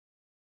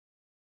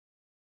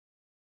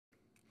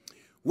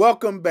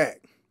Welcome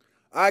back.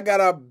 I got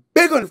a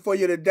big one for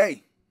you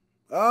today.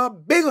 A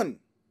big one.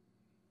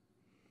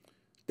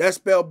 That's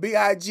spelled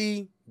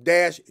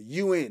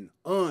B-I-G-U-N.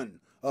 Un.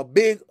 A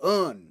big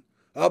un.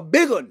 A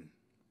big one.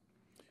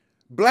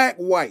 Black,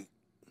 white.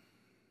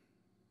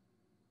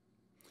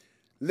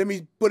 Let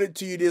me put it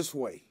to you this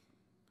way.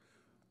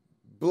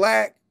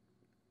 Black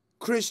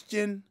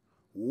Christian,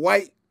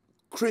 white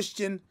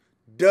Christian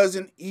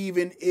doesn't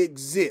even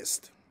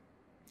exist.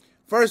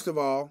 First of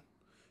all,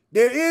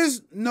 there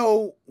is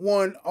no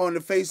one on the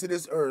face of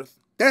this earth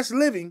that's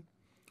living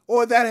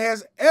or that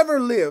has ever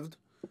lived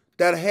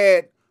that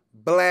had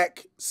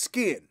black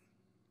skin.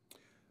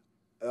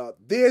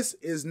 This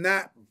is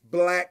not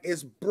black,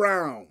 it's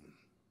brown.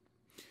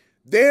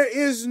 There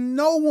is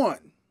no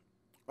one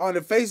on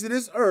the face of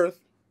this earth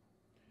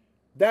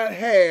that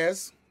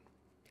has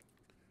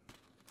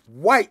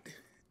white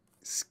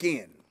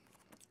skin.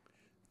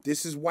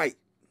 This is white.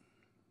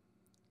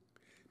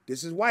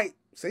 This is white,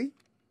 see?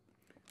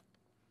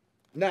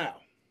 Now,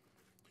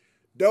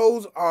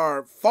 those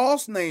are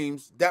false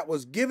names that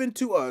was given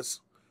to us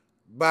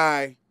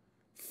by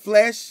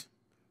flesh,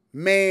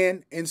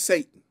 man, and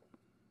Satan.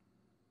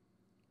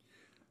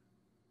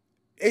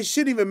 It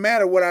shouldn't even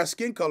matter what our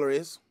skin color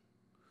is.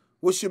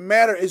 What should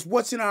matter is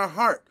what's in our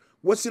heart,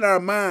 what's in our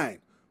mind,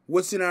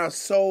 what's in our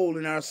soul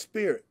and our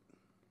spirit.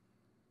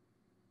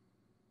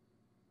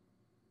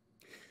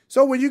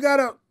 So when you got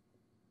a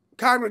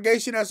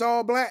congregation that's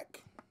all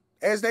black,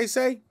 as they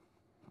say,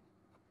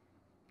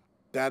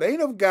 that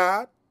ain't of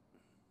God.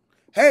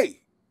 Hey,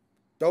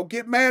 don't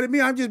get mad at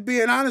me. I'm just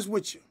being honest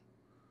with you.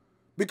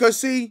 Because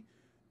see,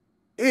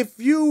 if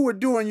you were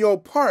doing your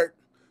part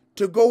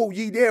to go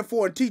ye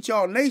therefore and teach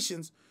all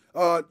nations,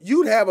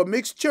 you'd have a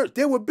mixed church.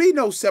 There would be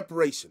no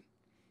separation.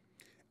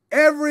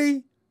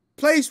 Every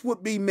place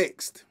would be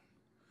mixed.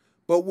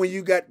 But when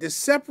you got this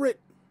separate,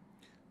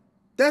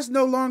 that's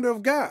no longer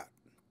of God.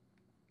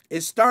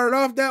 It started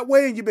off that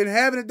way and you've been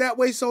having it that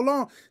way so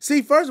long.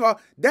 See, first of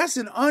all, that's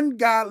an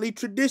ungodly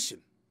tradition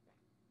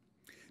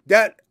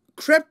that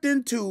crept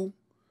into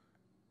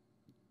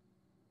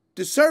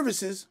the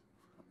services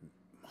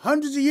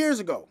hundreds of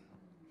years ago.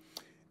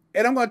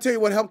 And I'm going to tell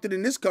you what helped it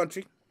in this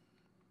country.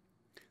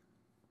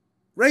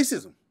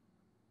 Racism.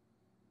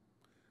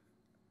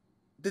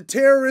 The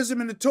terrorism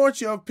and the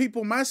torture of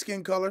people my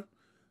skin color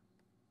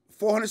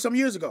 400 some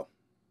years ago.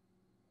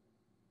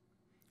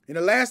 And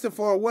it lasted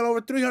for well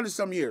over 300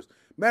 some years.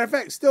 Matter of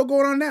fact, still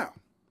going on now.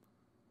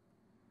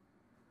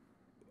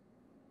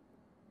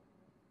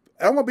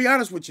 I'm going to be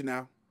honest with you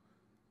now.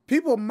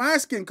 People my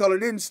skin color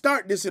didn't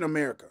start this in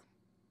America.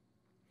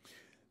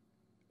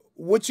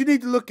 What you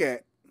need to look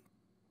at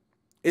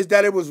is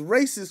that it was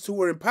racists who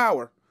were in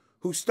power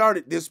who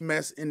started this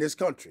mess in this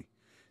country.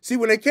 See,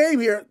 when they came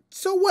here,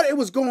 so what? It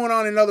was going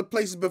on in other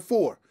places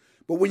before.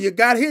 But when you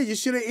got here, you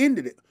should have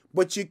ended it.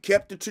 But you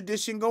kept the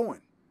tradition going.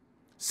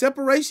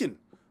 Separation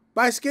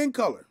by skin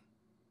color.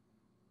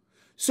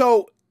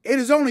 So it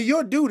is only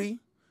your duty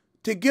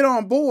to get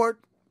on board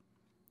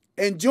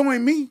and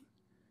join me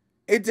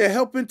into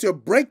helping to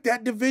break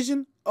that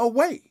division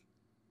away.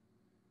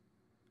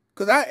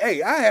 Because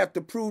I have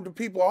to prove to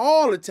people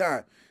all the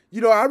time.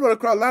 You know, I run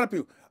across a lot of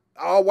people.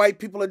 All white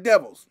people are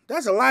devils.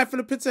 That's a lie from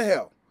the pits of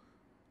hell.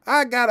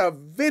 I got a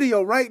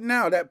video right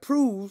now that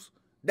proves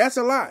that's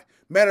a lie.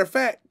 Matter of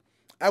fact,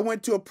 I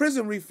went to a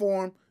prison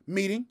reform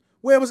meeting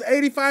where it was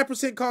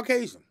 85%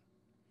 Caucasian.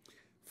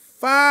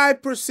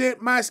 5%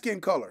 my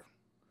skin color.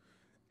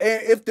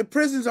 And if the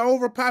prisons are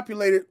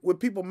overpopulated with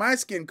people my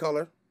skin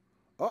color,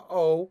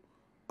 that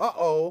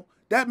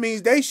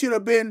means they should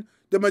have been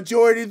the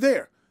majority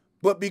there.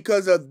 But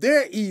because of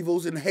their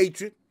evils and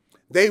hatred,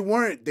 they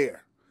weren't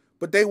there.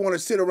 But they want to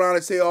sit around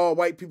and say all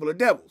white people are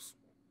devils.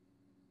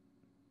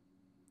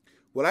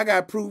 Well, I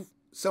got proof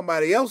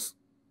somebody else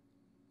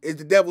is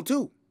the devil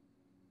too.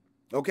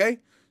 Okay?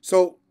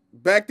 So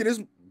back to this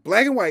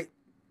black and white.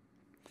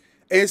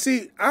 And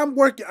see,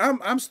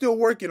 I'm still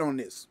working on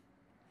this.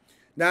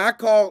 Now, I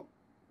call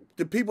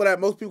the people that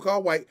most people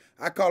call white,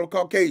 I call them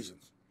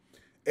Caucasians.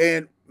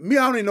 And me,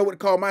 I don't even know what to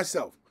call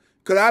myself.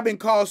 Because I've been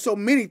called so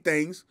many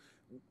things.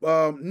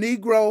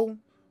 Negro,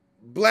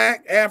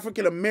 black,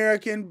 African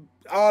American,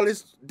 all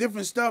this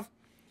different stuff.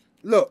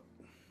 Look,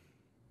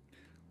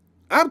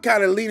 I'm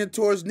kind of leaning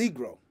towards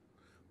Negro.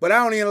 But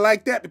I don't even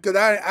like that because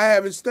I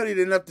haven't studied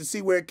enough to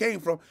see where it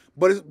came from.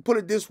 But put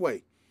it this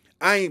way.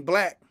 I ain't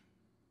black.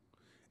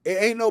 It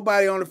ain't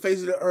nobody on the face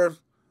of the earth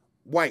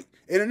white.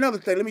 And another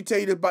thing, let me tell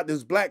you this about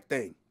this black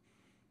thing.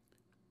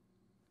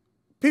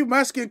 People,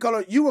 my skin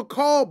color, you were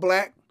called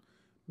black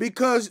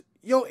because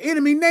your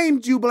enemy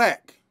named you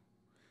black.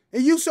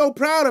 And you so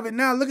proud of it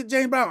now. Look at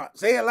James Brown.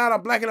 Say it loud,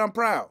 I'm black and I'm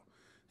proud.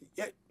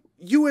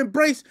 You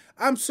embrace,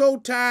 I'm so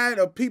tired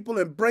of people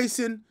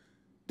embracing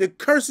the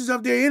curses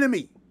of their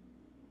enemy.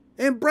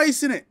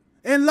 Embracing it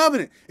and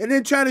loving it. And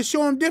then trying to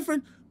show them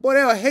different. Boy,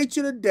 they'll hate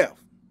you to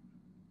death.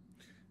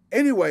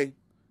 Anyway,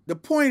 the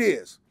point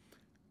is,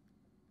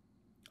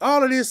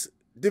 all of this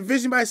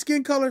division by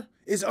skin color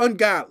is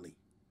ungodly.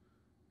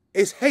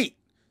 It's hate,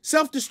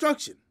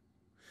 self-destruction.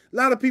 A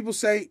lot of people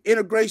say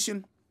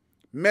integration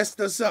messed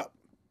us up.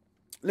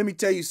 Let me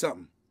tell you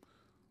something.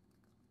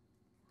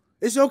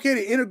 It's okay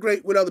to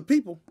integrate with other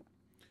people,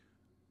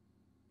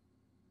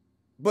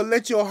 but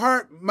let your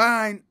heart,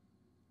 mind,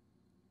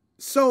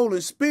 soul,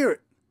 and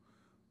spirit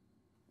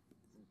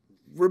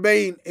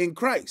remain in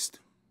Christ.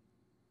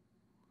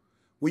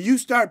 When you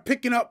start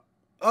picking up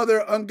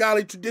other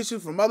ungodly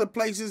traditions from other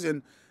places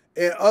and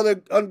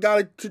other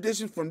ungodly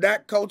traditions from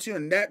that culture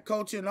and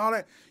all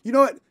that, you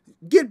know what?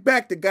 Get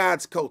back to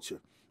God's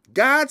culture.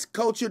 God's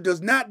culture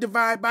does not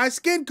divide by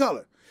skin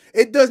color.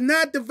 It does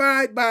not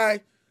divide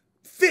by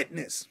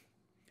fitness.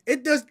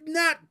 It does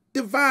not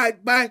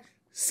divide by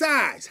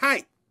size,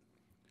 height,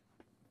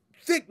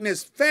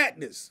 thickness,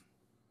 fatness.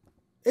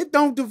 It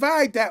don't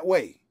divide that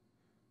way.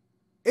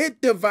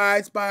 It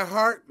divides by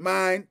heart,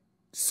 mind,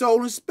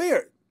 soul, and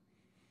spirit.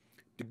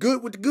 The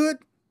good with the good,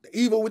 the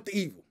evil with the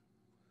evil.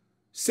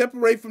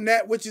 Separate from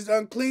that which is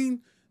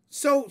unclean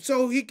so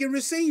he can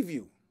receive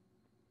you.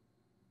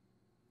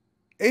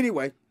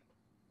 Anyway,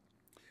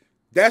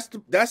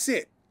 that's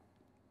it.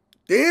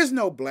 There is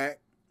no black.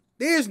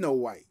 There is no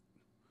white.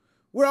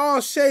 We're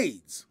all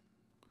shades.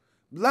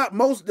 I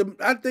believe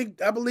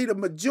the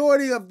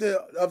majority of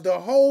the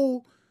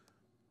whole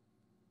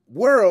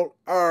world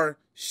are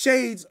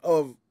shades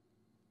of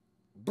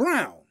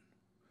brown.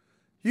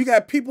 You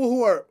got people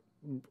who are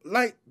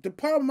like, the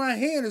palm of my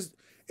hand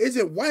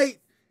isn't white.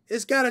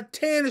 It's got a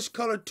tannish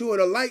color to it,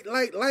 a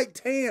light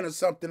tan or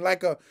something,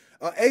 like a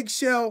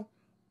eggshell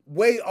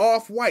way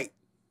off white,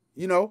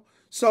 you know.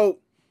 So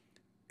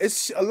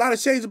it's a lot of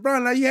shades of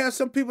brown. Now you have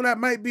some people that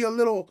might be a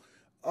little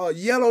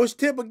yellowish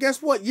tint, but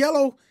guess what?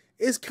 Yellow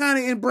is kind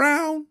of in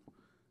brown.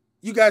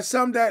 You got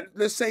some that,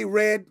 let's say,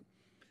 red.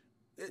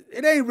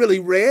 It ain't really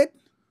red.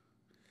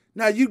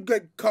 Now you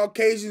got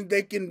Caucasians,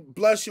 they can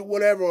blush or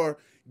whatever, or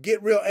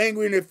get real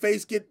angry in their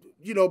face, get,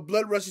 you know,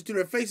 blood rushes to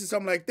their face or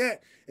something like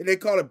that, and they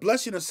call it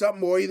blushing or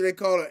something, or either they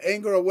call it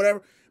anger or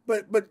whatever.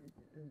 But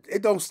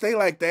it don't stay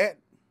like that.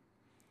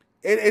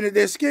 And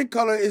their skin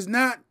color is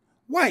not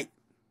white.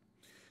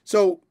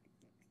 So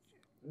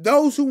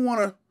those who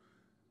want to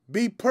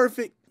be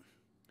perfect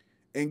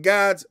in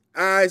God's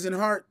eyes and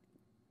heart,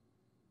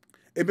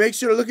 and make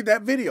sure to look at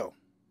that video.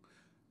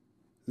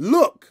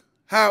 Look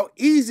how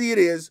easy it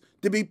is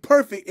to be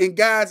perfect in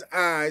God's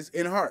eyes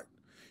and heart.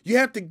 You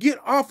have to get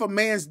off of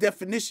man's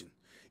definition.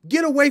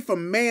 Get away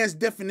from man's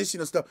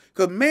definition of stuff,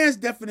 because man's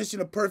definition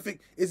of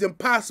perfect is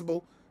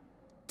impossible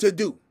to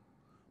do.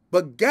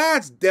 But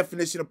God's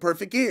definition of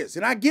perfect is,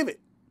 and I give it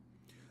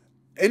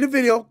in the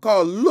video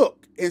called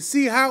Look and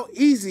See How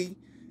Easy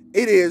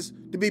It Is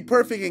to Be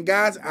Perfect in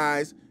God's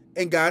Eyes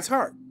and God's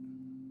Heart.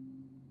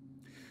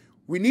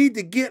 We need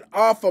to get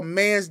off of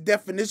man's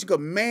definition, because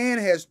man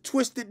has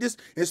twisted this,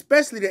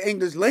 especially the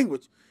English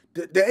language.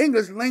 The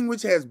English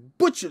language has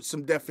butchered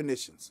some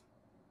definitions.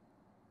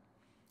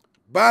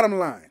 Bottom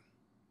line,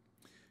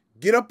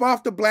 get up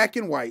off the black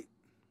and white,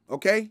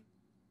 okay?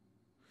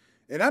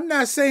 And I'm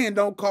not saying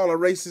don't call a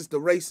racist a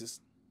racist.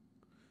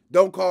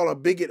 Don't call a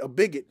bigot,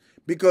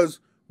 because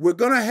we're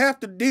going to have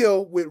to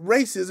deal with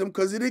racism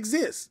because it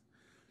exists.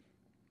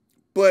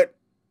 But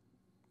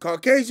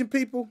Caucasian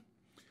people,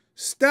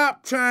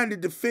 stop trying to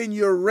defend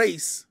your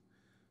race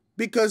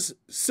because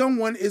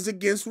someone is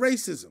against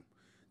racism.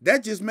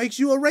 That just makes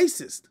you a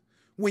racist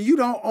when you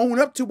don't own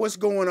up to what's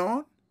going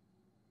on.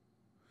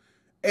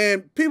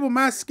 And people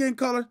my skin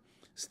color,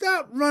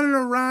 stop running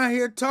around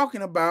here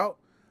talking about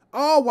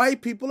all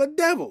white people are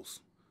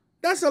devils.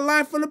 That's a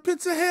lie from the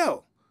pits of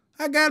hell.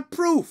 I got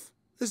proof.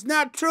 It's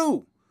not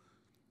true.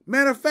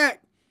 Matter of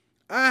fact,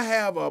 I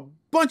have a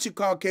bunch of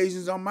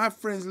Caucasians on my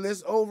friends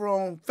list over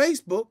on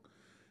Facebook,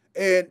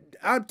 and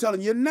I'm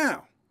telling you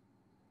now,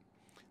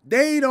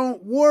 they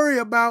don't worry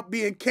about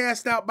being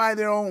cast out by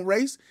their own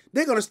race.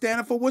 They're going to stand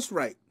up for what's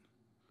right.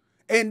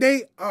 And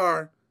they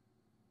are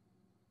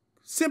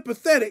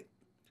sympathetic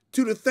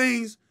to the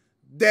things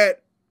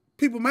that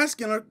people my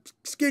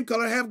skin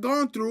color have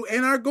gone through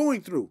and are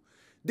going through.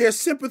 They're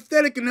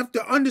sympathetic enough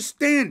to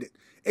understand it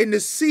and to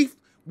see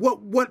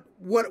what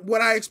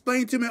I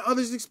explain to them and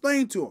others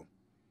explain to them.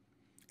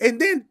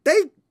 And then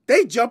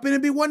they jump in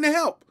and be wanting to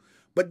help.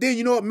 But then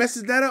you know what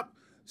messes that up?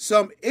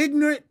 Some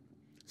ignorant,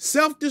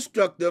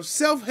 self-destructive,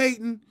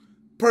 self-hating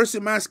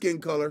person my skin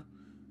color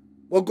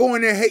will go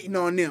in there hating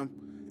on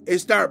them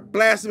and start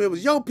blasting. It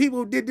was yo people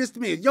who did this to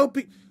me. Yo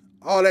people,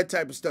 all that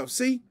type of stuff.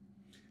 See?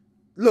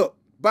 Look,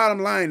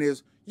 bottom line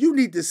is you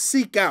need to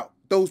seek out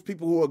those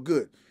people who are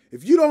good.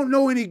 If you don't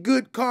know any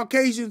good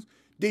Caucasians,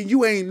 then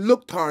you ain't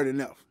looked hard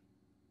enough.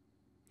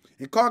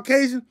 And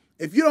Caucasian,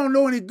 if you don't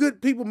know any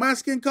good people my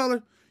skin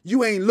color,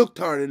 you ain't looked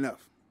hard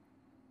enough.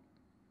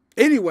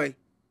 Anyway,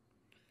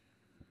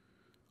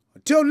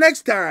 until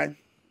next time,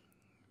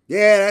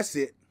 yeah, that's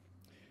it.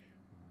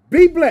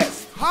 Be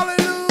blessed.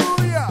 Hallelujah.